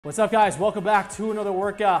What's up, guys? Welcome back to another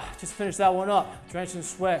workout. Just finished that one up, drenched in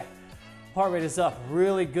sweat. Heart rate is up,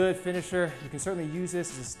 really good finisher. You can certainly use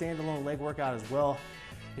this as a standalone leg workout as well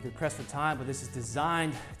if you're pressed for time, but this is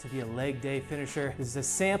designed to be a leg day finisher. This is a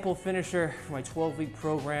sample finisher for my 12-week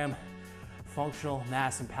program, Functional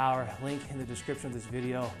Mass and Power. Link in the description of this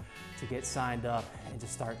video to get signed up and to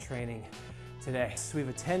start training today. So we have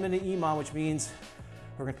a 10-minute EMOM, which means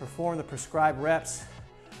we're gonna perform the prescribed reps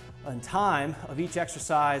on time of each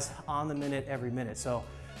exercise on the minute every minute. So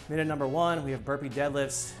minute number 1, we have burpee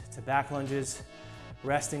deadlifts to back lunges,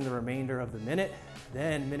 resting the remainder of the minute.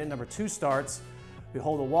 Then minute number 2 starts, we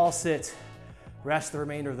hold a wall sit, rest the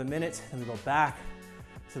remainder of the minute, and we go back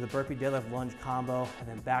to the burpee deadlift lunge combo, and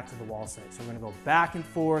then back to the wall sit. So we're gonna go back and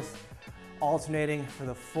forth, alternating for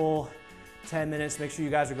the full 10 minutes. Make sure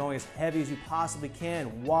you guys are going as heavy as you possibly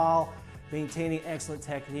can while maintaining excellent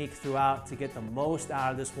technique throughout to get the most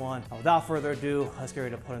out of this one. Without further ado, let's get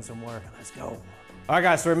ready to put in some work. Let's go. All right,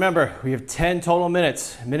 guys, so remember, we have 10 total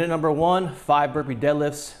minutes. Minute number 1, 5 burpee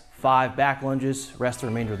deadlifts, 5 back lunges, rest the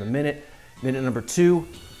remainder of the minute. Minute number 2,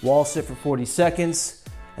 wall sit for 40 seconds,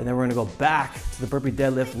 and then we're gonna go back to the burpee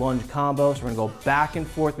deadlift lunge combo. So we're gonna go back and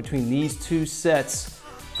forth between these 2 sets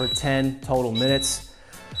for 10 total minutes.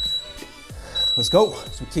 Let's go.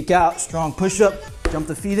 So kick out, strong push up, jump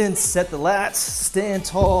the feet in, set the lats, stand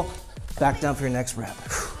tall, back down for your next rep.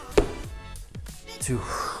 2.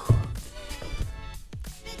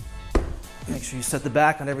 Make sure you set the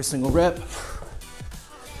back on every single rep.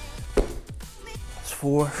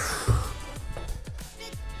 4.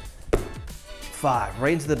 5,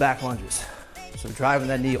 right into the back lunges. So driving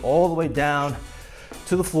that knee all the way down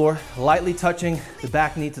to the floor, lightly touching the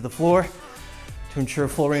back knee to the floor to ensure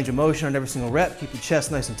full range of motion on every single rep. Keep your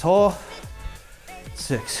chest nice and tall.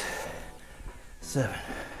 6, 7,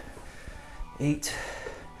 8,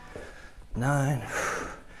 9,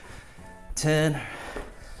 10.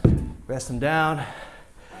 Rest them down.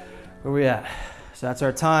 Where we at? So that's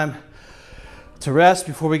our time to rest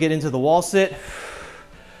before we get into the wall sit.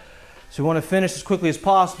 So we want to finish as quickly as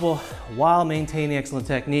possible while maintaining excellent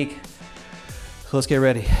technique. So let's get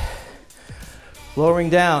ready. Lowering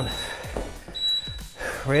down,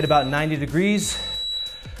 right at about 90 degrees.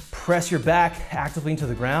 Press your back actively into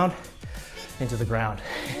the ground, into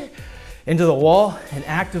the wall, and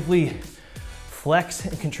actively flex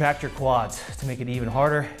and contract your quads to make it even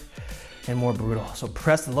harder and more brutal. So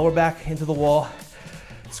press the lower back into the wall,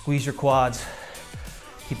 squeeze your quads,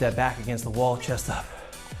 keep that back against the wall, chest up.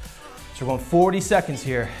 So we're going 40 seconds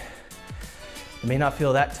here. It may not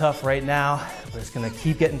feel that tough right now, but it's gonna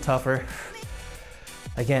keep getting tougher.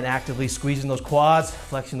 Again, actively squeezing those quads,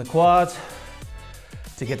 flexing the quads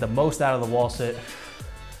to get the most out of the wall sit.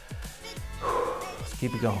 Let's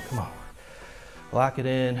keep it going, come on. Lock it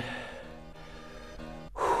in.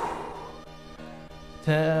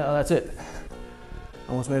 10, oh, that's it.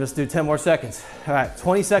 Almost made us do 10 more seconds. All right,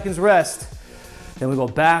 20 seconds rest. Then we go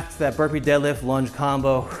back to that burpee deadlift lunge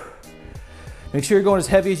combo. Make sure you're going as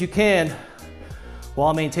heavy as you can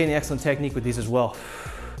while maintaining excellent technique with these as well.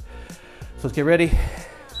 So let's get ready.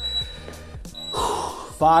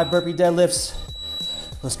 5 burpee deadlifts.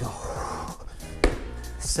 Let's go.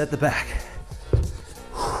 Set the back.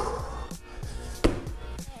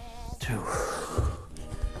 2,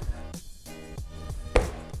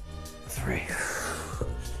 3,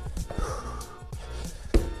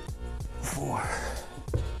 4,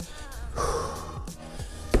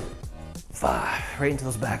 5. Right into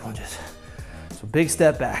those back lunges. So big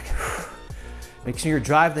step back. Make sure you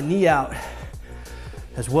drive the knee out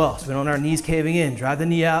as well. So we don't want our knees caving in. Drive the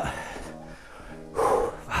knee out.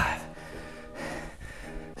 5,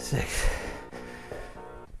 6,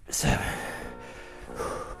 7,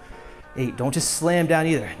 8. Don't just slam down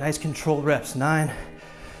either. Nice controlled reps. 9,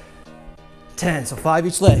 10. So 5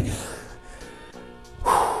 each leg.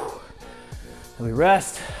 Then we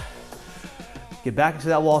rest. Get back into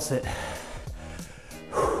that wall sit.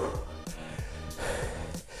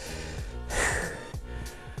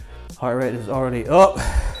 Heart rate is already up.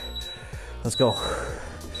 Let's go.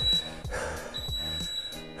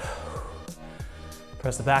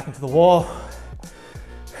 Press the back into the wall.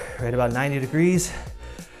 Right about 90 degrees.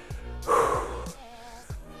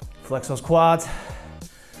 Flex those quads.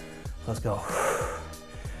 Let's go.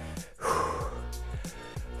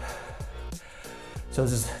 So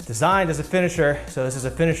this is designed as a finisher. So this is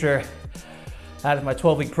a finisher out of my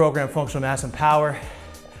 12-week program, Functional Mass and Power.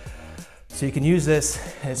 So you can use this,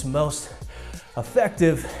 and it's most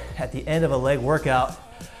effective at the end of a leg workout.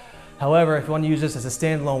 However, if you want to use this as a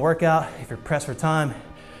standalone workout, if you're pressed for time,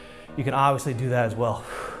 you can obviously do that as well.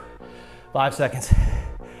 5 seconds.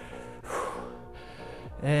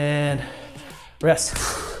 And rest.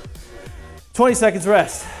 20 seconds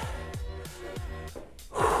rest.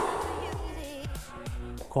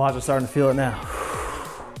 Quads are starting to feel it now.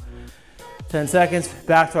 10 seconds,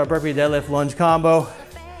 back to our burpee deadlift lunge combo.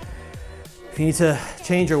 If you need to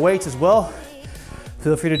change your weights as well,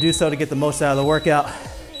 feel free to do so to get the most out of the workout.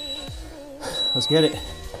 Let's get it.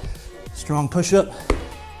 Strong push-up,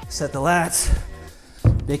 set the lats,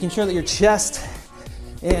 making sure that your chest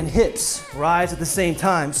and hips rise at the same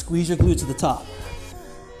time. Squeeze your glutes to the top.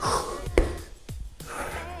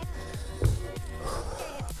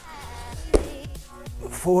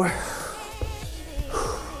 4,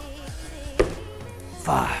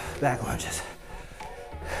 5, back lunges.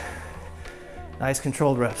 Nice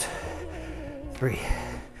controlled reps. 3,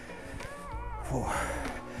 4,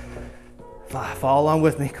 5, follow along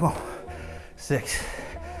with me, come on. 6,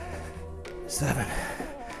 7,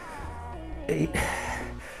 8,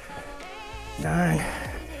 9,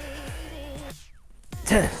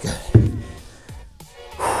 10, good.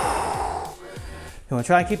 You wanna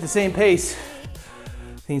try and keep the same pace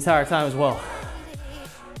the entire time as well.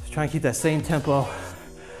 Just try and keep that same tempo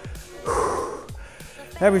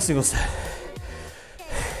every single set.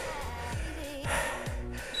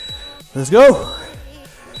 Let's go.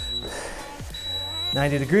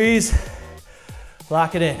 90 degrees,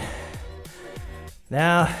 lock it in.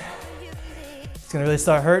 Now, it's gonna really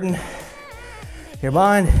start hurting. Your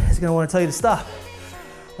mind is gonna wanna tell you to stop,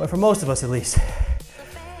 or for most of us at least.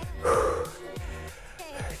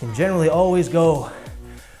 We can generally always go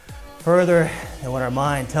further than what our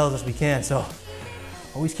mind tells us we can, so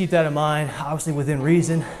always keep that in mind, obviously within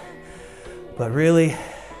reason, but really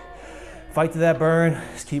fight to that burn,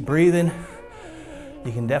 just keep breathing.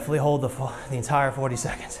 You can definitely hold the entire 40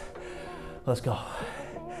 seconds. Let's go.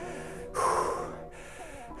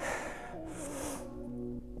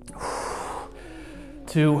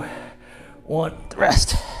 2, 1,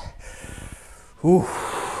 rest. All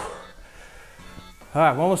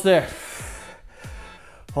right, we're almost there.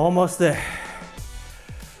 Almost there.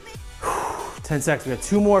 10 seconds, we got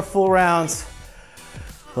 2 more full rounds.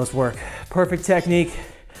 Let's work. Perfect technique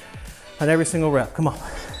on every single rep, come on.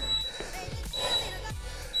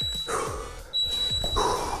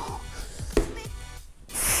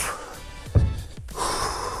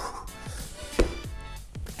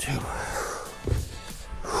 2,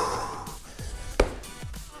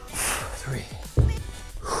 3,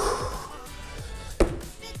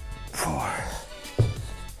 4,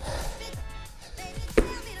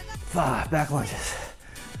 5, back lunges.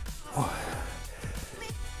 1,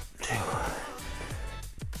 2,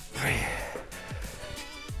 3,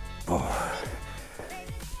 4,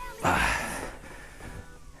 5,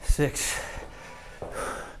 6,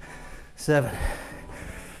 7,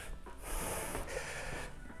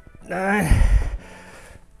 9,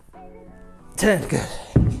 10, good.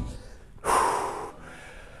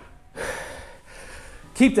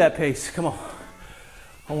 Keep that pace, come on.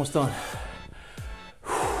 Almost done.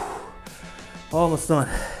 Almost done.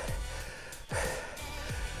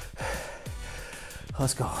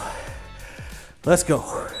 Let's go. Let's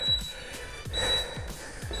go.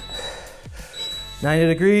 90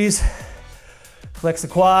 degrees. Flex the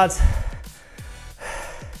quads.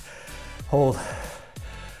 Hold.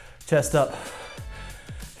 Chest up.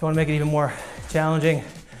 If you want to make it even more challenging,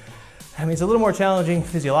 I mean, it's a little more challenging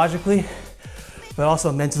physiologically, but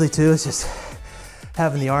also mentally too. It's just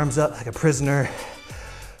having the arms up like a prisoner,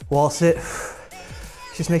 wall sit.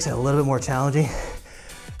 Just makes it a little bit more challenging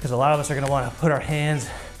because a lot of us are going to want to put our hands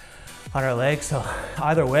on our legs. So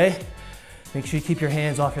either way, make sure you keep your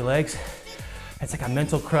hands off your legs. It's like a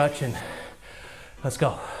mental crutch, and let's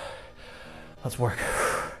go. Let's work.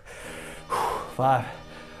 5,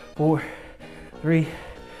 4, 3,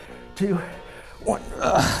 2, 1.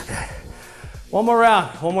 Okay. One more round,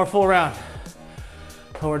 one more full round,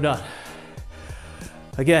 and we're done.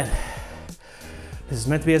 Again, this is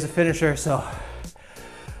meant to be as a finisher, so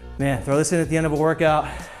man, throw this in at the end of a workout,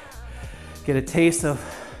 get a taste of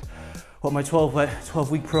what my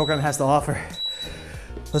 12-week program has to offer.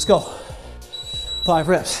 Let's go. 5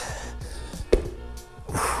 reps.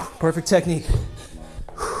 Perfect technique.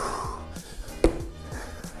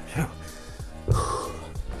 2,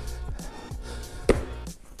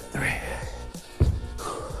 3,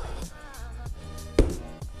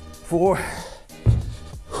 4,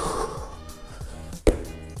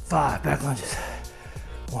 5, back lunges.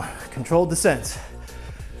 1, controlled descents.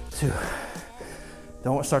 2,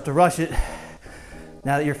 don't start to rush it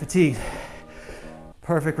now that you're fatigued.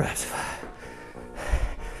 Perfect reps.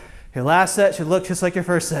 Your last set should look just like your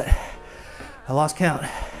first set. I lost count.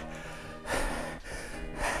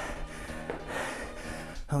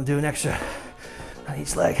 I'm doing extra on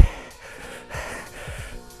each leg.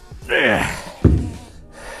 All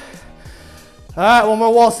right, one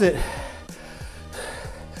more wall sit.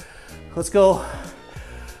 Let's go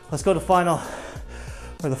to final,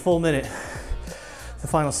 or the full minute, the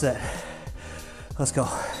final set. Let's go.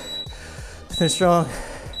 Finish strong.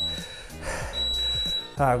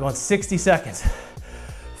 All right, we're going 60 seconds.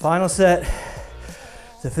 Final set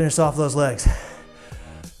to finish off those legs.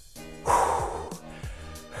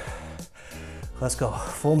 Let's go,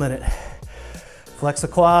 full minute. Flex the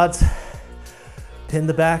quads, pin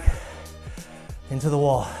the back into the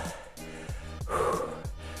wall.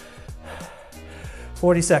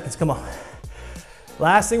 40 seconds, come on.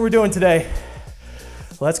 Last thing we're doing today.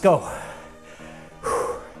 Let's go.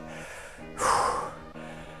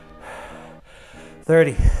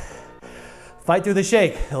 30. Fight through the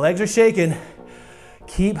shake. The legs are shaking.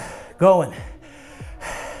 Keep going.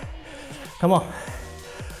 Come on.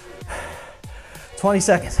 20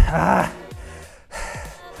 seconds.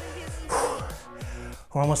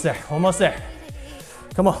 We're almost there, almost there.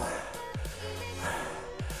 Come on.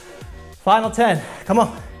 Final 10, come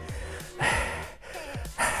on.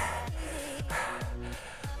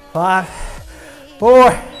 5,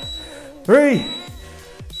 4, 3,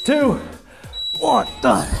 2, 1,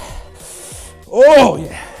 done. Oh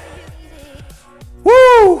yeah.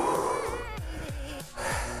 Woo!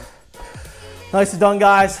 Nicely done,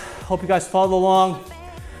 guys. Hope you guys followed along.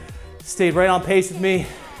 Stayed right on pace with me.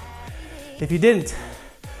 If you didn't,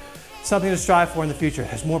 something to strive for in the future.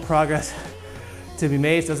 There's more progress to be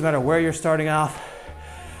made. It doesn't matter where you're starting off.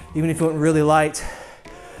 Even if you went really light,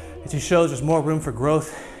 it just shows there's more room for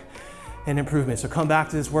growth and improvement. So come back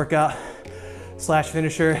to this workout /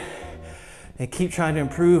 finisher and keep trying to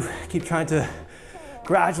improve, keep trying to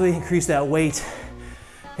gradually increase that weight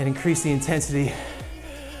and increase the intensity.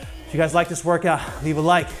 If you guys like this workout, leave a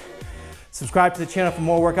like, subscribe to the channel for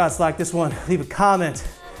more workouts like this one, leave a comment.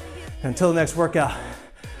 And until the next workout,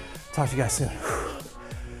 talk to you guys soon.